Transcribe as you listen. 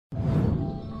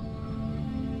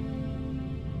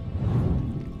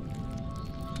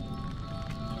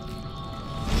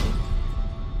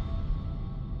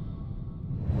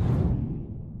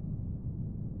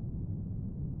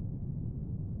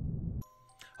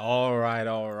Alright.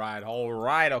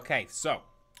 Okay, so,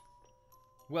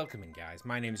 welcome in, guys.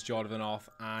 My name's Jordan Off,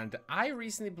 and I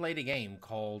recently played a game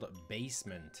called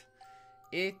Basement.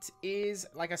 It is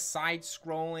like a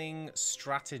side-scrolling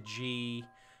strategy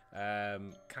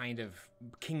kind of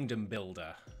kingdom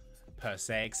builder, per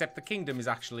se, except the kingdom is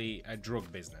actually a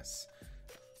drug business.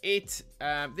 This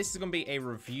is going to be a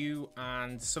review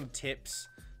and some tips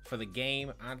for the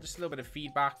game, and just a little bit of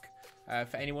feedback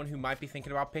for anyone who might be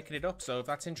thinking about picking it up. So if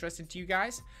that's interesting to you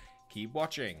guys, keep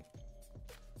watching.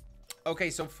 Okay,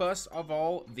 so first of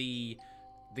all, the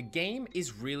game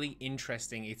is really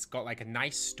interesting. It's got like a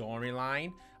nice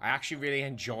storyline. I actually really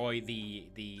enjoy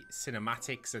the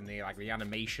cinematics and the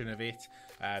animation of it,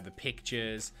 the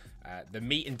pictures. The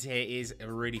meat and potatoes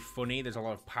are really funny. There's a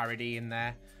lot of parody in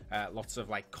there, lots of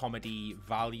like comedy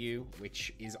value,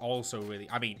 which is also really,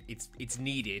 I mean, it's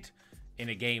needed in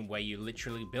a game where you're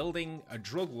literally building a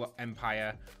drug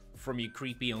empire from your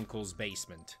creepy uncle's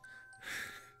basement.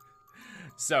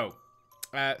 So,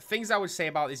 things I would say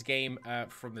about this game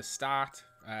from the start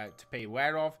to be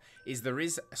aware of is there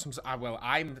is some. Well,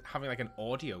 I'm having like an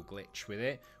audio glitch with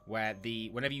it where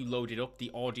whenever you load it up, the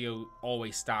audio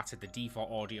always starts at the default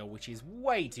audio, which is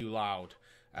way too loud.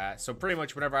 So pretty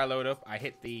much whenever I load up, I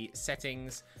hit the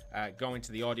settings, go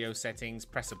into the audio settings,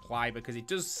 press apply, because it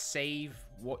does save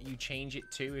what you change it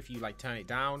to if you like turn it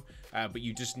down, but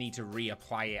you just need to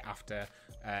reapply it after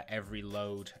every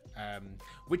load.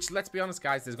 Which, let's be honest,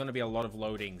 guys, there's going to be a lot of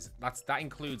loadings. That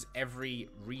includes every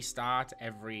restart,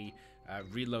 every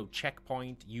reload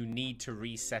checkpoint. You need to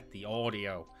reset the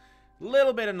audio.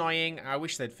 Little bit annoying. I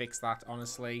wish they'd fix that,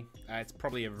 honestly. It's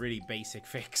probably a really basic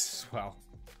fix as well.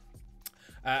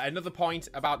 Another point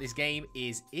about this game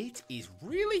is it is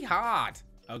really hard,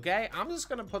 okay? I'm just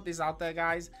going to put this out there,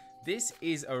 guys. This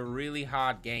is a really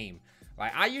hard game.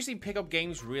 Like, I usually pick up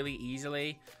games really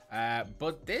easily,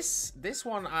 but this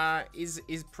one is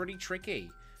pretty tricky.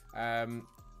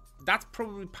 That's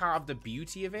probably part of the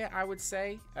beauty of it, I would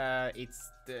say.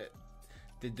 It's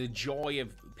the joy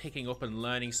of picking up and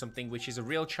learning something, which is a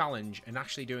real challenge, and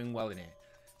actually doing well in it.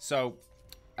 So,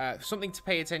 something to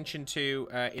pay attention to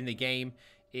in the game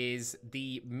is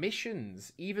the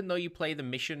missions. Even though you play the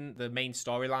main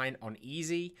storyline on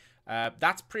easy,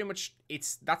 that's pretty much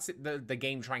the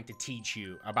game trying to teach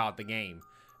you about the game.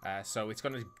 So it's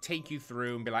going to take you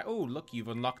through and be like, oh, look, you've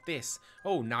unlocked this.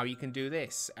 Oh, now you can do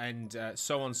this, and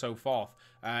so on and so forth.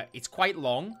 It's quite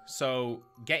long, so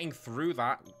getting through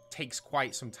that takes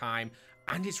quite some time,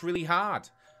 and it's really hard.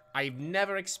 I've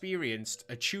never experienced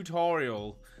a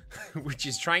tutorial which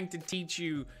is trying to teach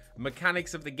you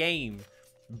mechanics of the game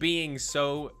being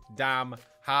so damn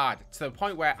hard, to the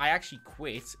point where I actually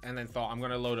quit and then thought I'm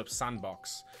going to load up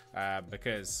Sandbox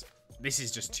because this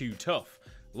is just too tough.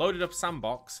 Loaded up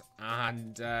Sandbox,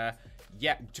 and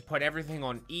yeah, to put everything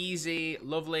on easy,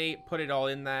 lovely, put it all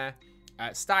in there,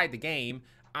 started the game,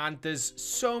 and there's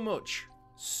so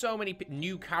many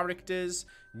new characters,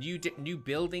 new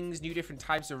buildings, new different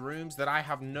types of rooms that I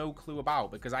have no clue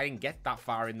about, because I didn't get that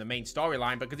far in the main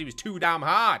storyline because it was too damn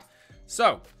hard.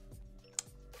 So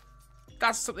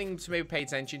that's something to maybe pay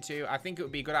attention to. I think it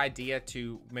would be a good idea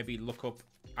to maybe look up.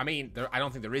 I mean, I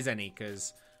don't think there is any,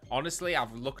 because honestly,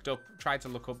 I've tried to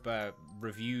look up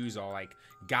reviews or like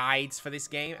guides for this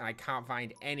game, and I can't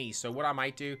find any. So what I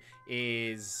might do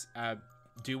is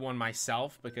do one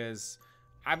myself, because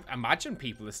I imagine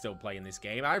people are still playing this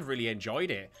game. I've really enjoyed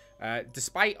it,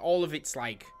 despite all of its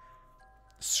like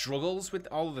struggles with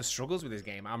this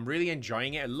game. I'm really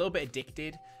enjoying it. A little bit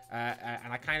addicted,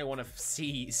 and I kind of want to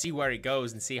see where it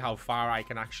goes and see how far I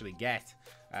can actually get.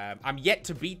 I'm yet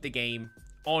to beat the game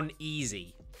on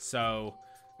easy, so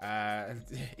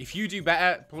if you do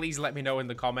better, please let me know in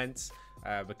the comments,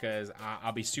 because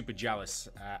I'll be super jealous,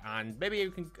 and maybe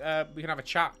we can have a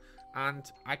chat, and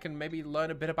I can maybe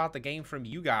learn a bit about the game from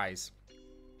you guys.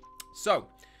 So,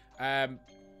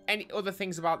 any other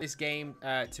things about this game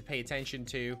to pay attention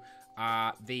to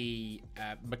are the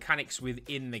mechanics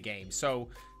within the game. So,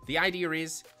 the idea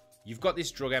is you've got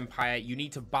this drug empire. You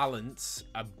need to balance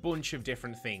a bunch of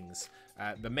different things.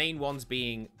 The main ones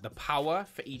being the power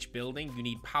for each building. You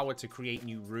need power to create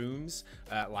new rooms,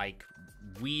 like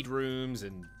weed rooms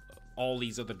and all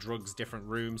these other drugs, different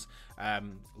rooms.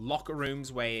 Locker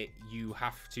rooms, where you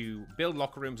have to build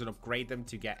locker rooms and upgrade them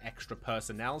to get extra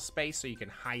personnel space so you can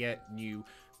hire new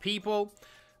people.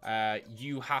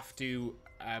 You have to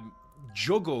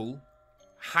juggle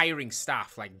hiring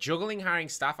staff. Like, hiring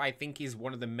staff, I think, is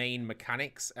one of the main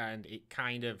mechanics, and it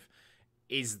kind of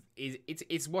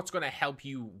it's what's going to help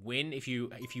you win if you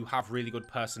have really good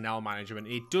personnel management.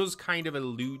 It does kind of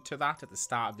allude to that at the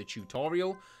start of the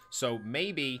tutorial, so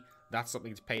maybe that's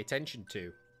something to pay attention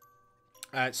to.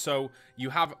 So you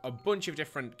have a bunch of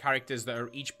different characters that are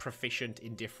each proficient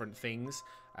in different things.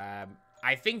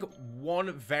 I think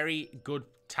one very good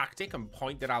tactic and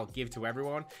point that I'll give to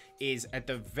everyone is at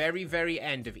the very, very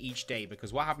end of each day,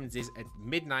 because what happens is at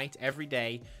midnight every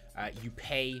day, you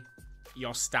pay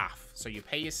your staff. So you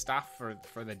pay your staff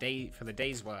for the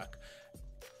day's work.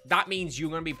 That means you're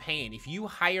going to be paying. If you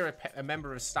hire a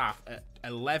member of staff at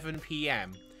 11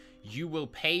 p.m., you will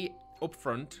pay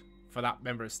upfront for that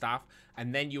member of staff,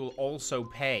 and then you will also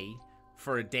pay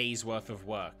for a day's worth of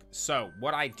work. So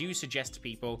what I do suggest to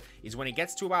people is when it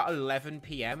gets to about 11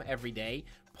 p.m. every day,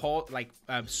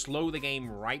 slow the game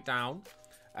right down,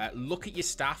 look at your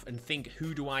staff and think,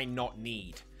 who do I not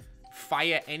need?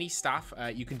 Fire any staff.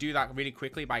 You can do that really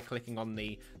quickly by clicking on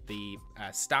the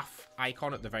staff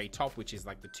icon at the very top, which is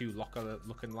like the two locker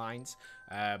looking lines.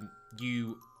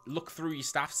 You look through your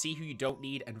staff, see who you don't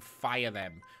need, and fire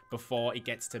them before it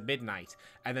gets to midnight.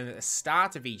 And then at the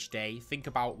start of each day, think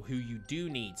about who you do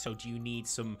need. So do you need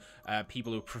some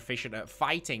people who are proficient at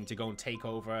fighting to go and take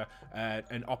over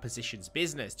an opposition's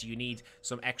business? Do you need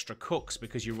some extra cooks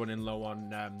because you're running low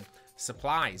on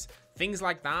supplies? Things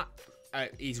like that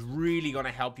is really going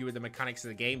to help you with the mechanics of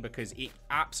the game, because it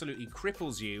absolutely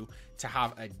cripples you to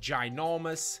have a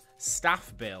ginormous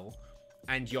staff bill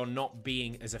and you're not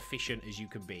being as efficient as you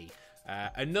can be.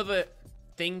 Another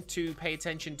thing to pay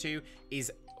attention to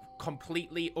is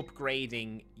completely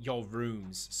upgrading your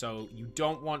rooms. So you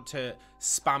don't want to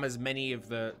spam as many of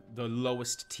the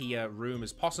lowest tier room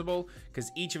as possible,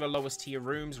 because each of the lowest tier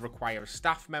rooms require a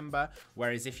staff member,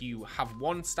 whereas if you have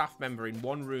one staff member in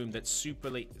one room that's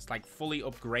fully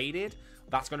upgraded,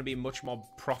 that's going to be much more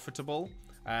profitable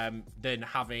than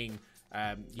having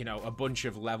a bunch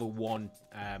of level 1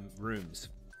 rooms.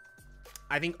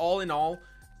 I think all in all,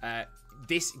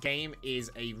 this game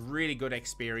is a really good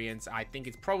experience. I think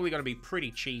it's probably going to be pretty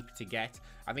cheap to get.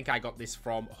 I think I got this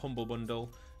from Humble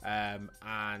Bundle,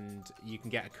 and you can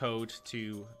get a code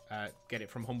to get it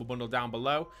from Humble Bundle down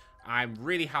below. I'm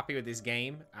really happy with this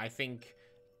game. I think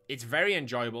it's very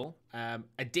enjoyable,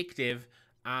 addictive,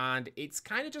 and it's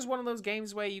kind of just one of those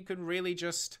games where you can really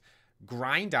just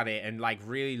grind at it and like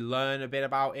really learn a bit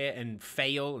about it and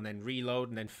fail and then reload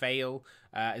and then fail.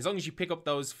 As long as you pick up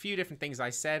those few different things I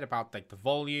said about like the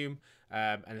volume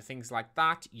and things like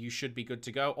that, you should be good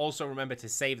to go. Also remember to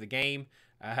save the game.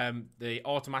 The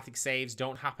automatic saves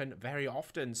don't happen very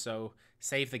often, so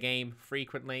save the game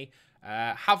frequently.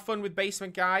 Have fun with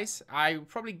Basement, guys. I would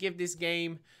probably give this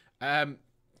game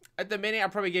at the minute,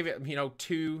 I'd probably give it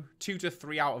 2 to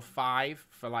 3 out of 5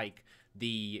 for like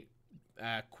the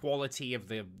quality of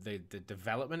the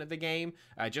development of the game,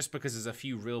 just because there's a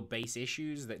few real base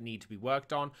issues that need to be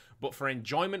worked on. But for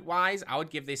enjoyment wise, I would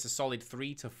give this a solid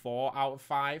 3 to 4 out of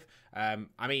 5.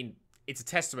 I mean, it's a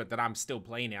testament that I'm still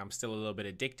playing it. I'm still a little bit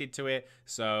addicted to it.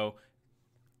 So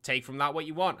take from that what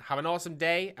you want. Have an awesome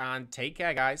day and take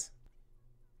care, guys.